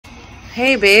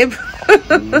Hey, babe.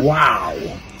 Wow.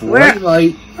 Bright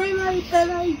light. Bright light, bright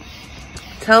light.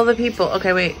 Tell the people.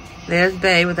 Okay, wait. There's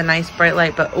Bay with a nice bright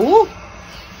light, but ooh,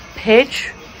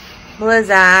 pitch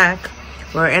blizzard.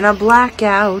 We're in a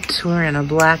blackout. We're in a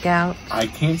blackout. I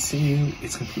can't see you.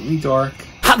 It's completely dark.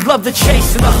 I love the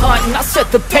chase and the hunt, and I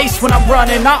set the pace when I'm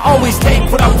running. I always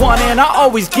take what I want, and I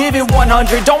always give it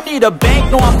 100. Don't need a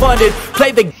bank, no, I'm funded.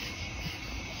 Play the...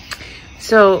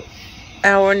 So,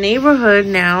 our neighborhood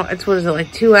now, it's, what is it,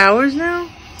 like 2 hours now?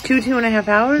 2.5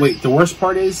 hours? Wait, the worst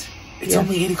part is, it's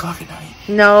only 8 o'clock at night.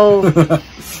 No.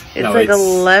 It's no, like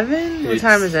 11? What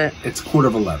time is it? It's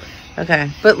 11:15.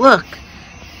 Okay, but look.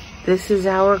 This is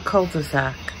our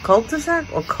cul-de-sac.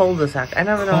 Cul-de-sac or cul-de-sac? I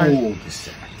never know.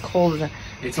 Cul-de-sac. Cul-de-sac.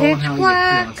 It's all how you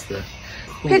pronounce the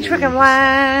pitch freaking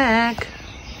black.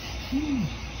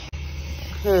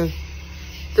 Hey,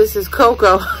 this is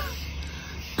Coco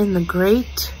in the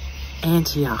Great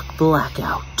Antioch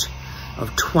Blackout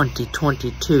of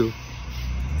 2022.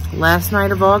 Last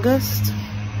night of August,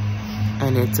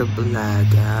 and it's a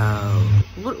blackout.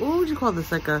 What would you call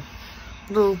this? Like a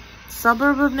little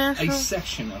suburb of Nashville? A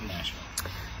section of Nashville.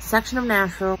 Section of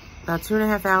Nashville. About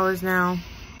 2.5 hours now.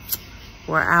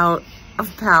 We're out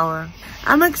of power.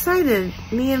 I'm excited.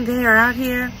 Me and Bay are out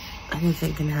here.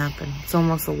 Anything can happen. It's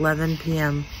almost 11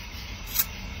 p.m.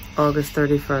 August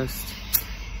 31st.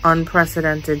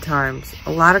 Unprecedented times.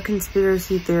 A lot of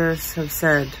conspiracy theorists have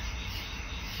said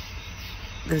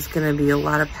there's going to be a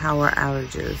lot of power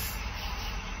outages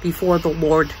before the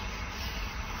Lord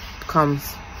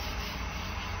comes.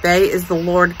 Bay, is the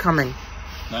Lord coming?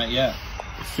 Not yet.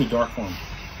 It's too dark for him.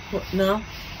 What, no?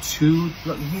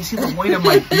 Look, you see the white of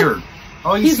my beard.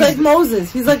 Oh, He's like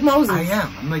Moses. He's like Moses. I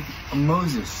am. I'm like a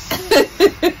Moses.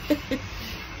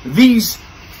 These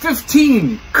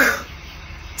 10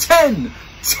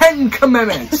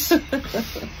 commandments.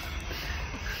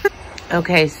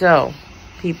 Okay, so,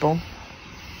 people.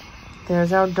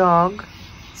 There's our dog.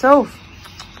 Soph.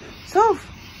 Soph.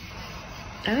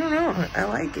 I don't know. I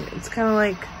like it. It's kind of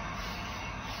like,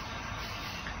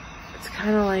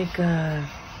 I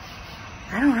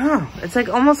don't know. It's like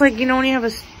almost like, you know, when you have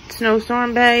a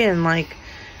snowstorm, Bay, and like,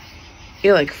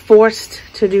 you're like forced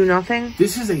to do nothing.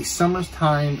 This is a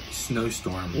summertime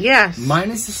snowstorm. Yes.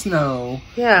 Minus the snow.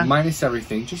 Yeah. Minus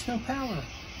everything. Just no power.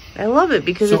 I love it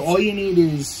because so all you need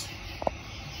is...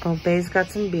 Oh, Bay's got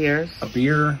some beers. A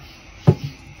beer.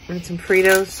 And some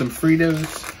Fritos. Some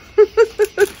Fritos.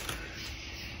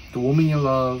 The woman you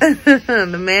love.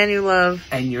 The man you love.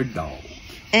 And your dog.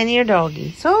 And your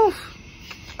doggy. So...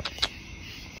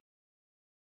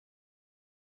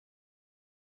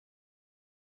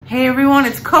 Hey everyone,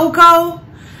 it's Coco,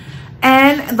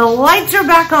 and the lights are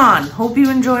back on. Hope you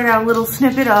enjoyed our little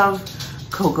snippet of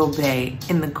CocoBay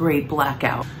in the Great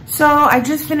Blackout. So I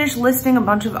just finished listing a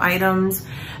bunch of items,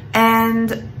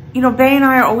 and you know, Bay and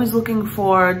I are always looking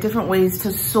for different ways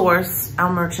to source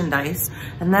our merchandise.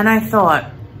 And then I thought,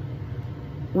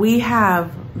 we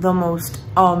have the most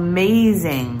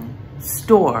amazing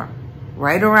store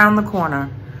right around the corner,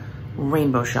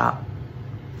 Rainbow Shop.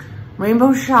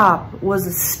 Rainbow Shop was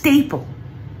a staple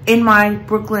in my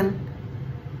Brooklyn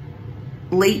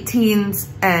late teens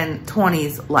and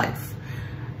 20s life.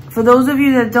 For those of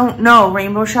you that don't know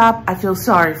Rainbow Shop, I feel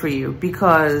sorry for you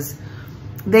because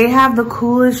they have the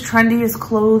coolest, trendiest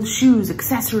clothes, shoes,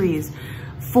 accessories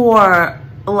for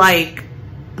like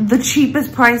the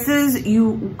cheapest prices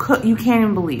you can't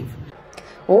even believe.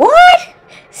 What?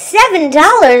 $7?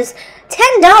 $10,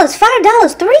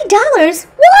 $5, $3?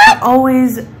 What?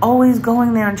 I'm always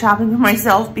going there and shopping for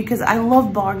myself because I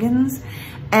love bargains.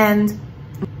 And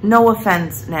no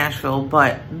offense, Nashville,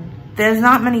 but there's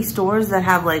not many stores that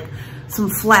have like some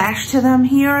flash to them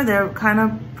here. They're kind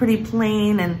of pretty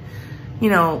plain and, you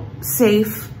know,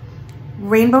 safe.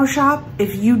 Rainbow Shop,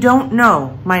 if you don't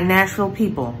know my Nashville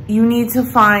people, you need to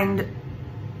find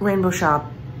Rainbow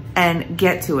Shop and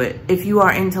get to it. If you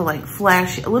are into like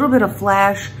flash, a little bit of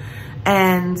flash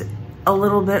and a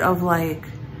little bit of like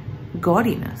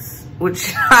gaudiness,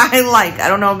 which I like. I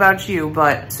don't know about you,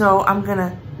 but so I'm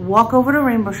gonna walk over to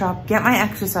Rainbow Shop, get my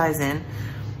exercise in,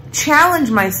 challenge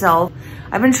myself.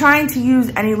 I've been trying to use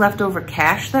any leftover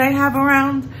cash that I have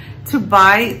around to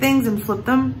buy things and flip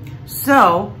them.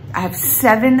 So I have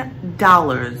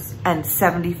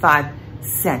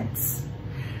 $7.75.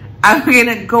 I'm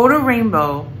gonna go to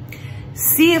Rainbow,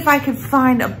 see if I can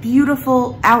find a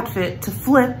beautiful outfit to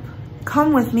flip.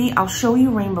 Come with me, I'll show you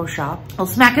Rainbow Shop. I'll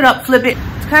smack it up, flip it.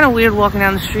 It's kind of weird walking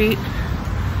down the street,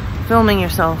 filming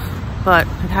yourself, but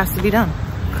it has to be done.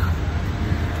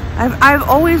 I've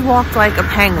always walked like a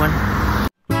penguin.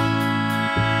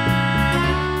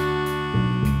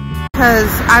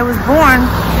 because I was born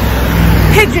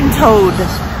pigeon-toed.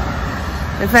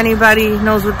 If anybody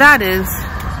knows what that is,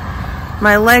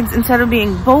 my legs, instead of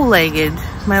being bow-legged,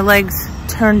 my legs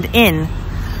turned in.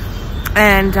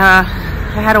 And I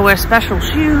had to wear special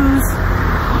shoes.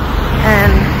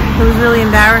 And it was really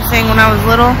embarrassing when I was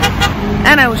little.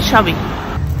 And I was chubby.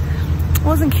 It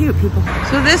wasn't cute, people.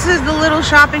 So this is the little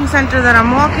shopping center that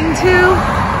I'm walking to.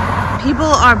 People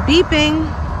are beeping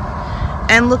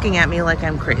and looking at me like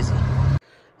I'm crazy.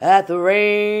 At the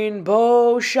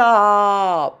Rainbow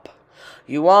Shop,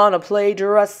 you wanna play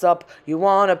dress up, you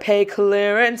wanna pay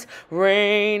clearance.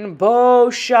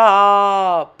 Rainbow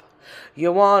Shop,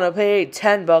 you wanna pay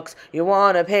 10 bucks, you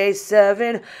wanna pay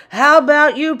 7. How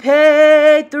about you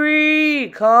pay 3?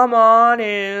 Come on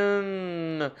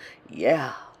in.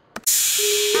 Yeah.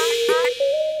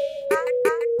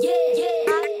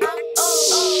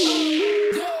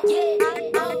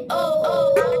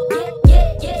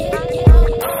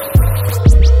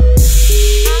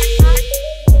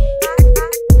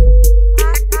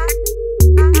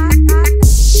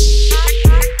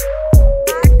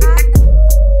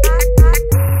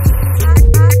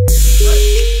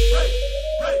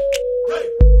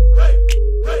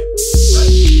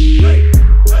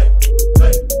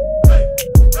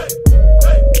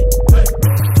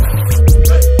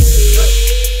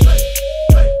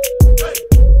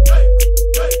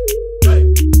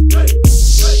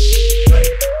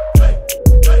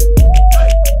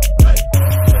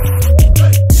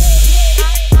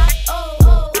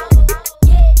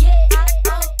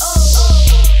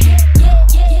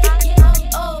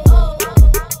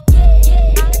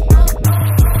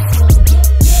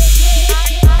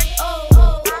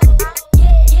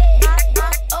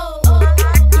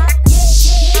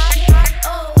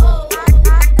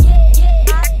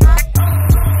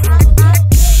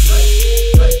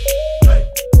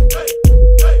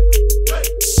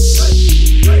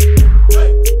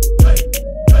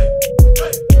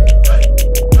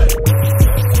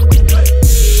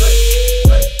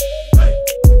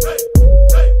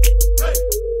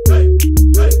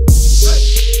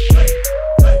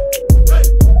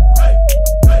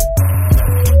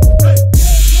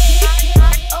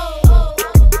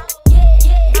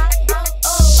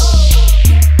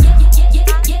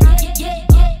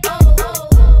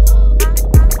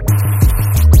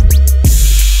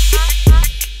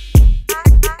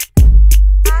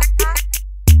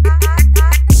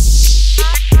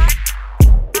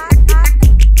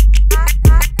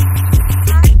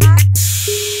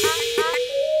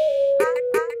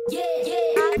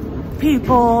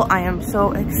 People, I am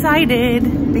so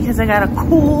excited because I got a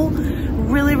cool,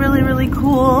 really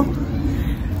cool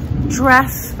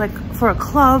dress, like for a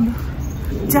club.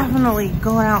 Definitely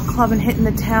going out clubbing, hitting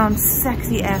the town,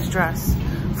 sexy ass dress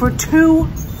for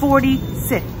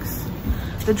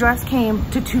 $246. The dress came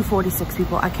to $246,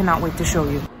 people. I cannot wait to show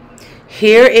you.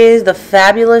 Here is the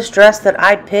fabulous dress that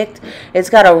I picked. It's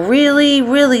got a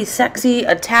really sexy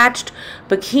attached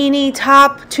bikini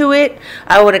top to it.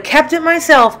 I would have kept it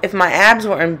myself if my abs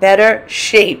were in better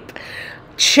shape.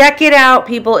 Check it out,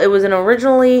 people. It was an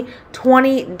originally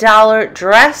 $20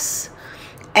 dress,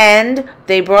 and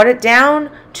they brought it down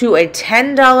to a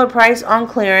 $10 price on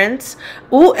clearance.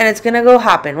 Ooh, and it's gonna go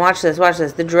hopping. Watch this, watch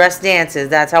this. The dress dances.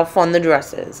 That's how fun the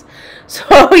dress is.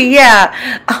 So yeah,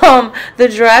 the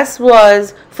dress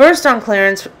was first on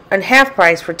clearance and half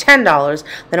price for $10.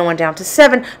 Then it went down to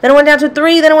 $7. Then it went down to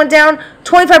 $3. Then it went down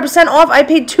 25% off. I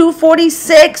paid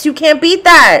 $246. You can't beat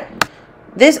that.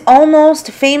 This almost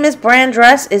famous brand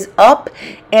dress is up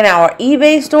in our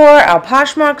eBay store, our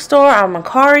Poshmark store, our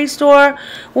Mercari store,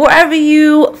 wherever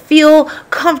you feel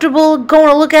comfortable going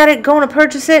to look at it, going to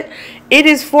purchase it. It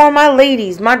is for my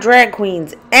ladies, my drag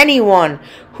queens, anyone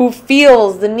who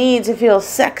feels the need to feel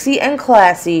sexy and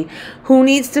classy, who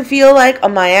needs to feel like a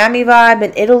Miami vibe,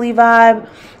 an Italy vibe.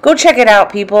 Go check it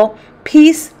out, people.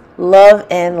 Peace, love,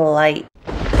 and light.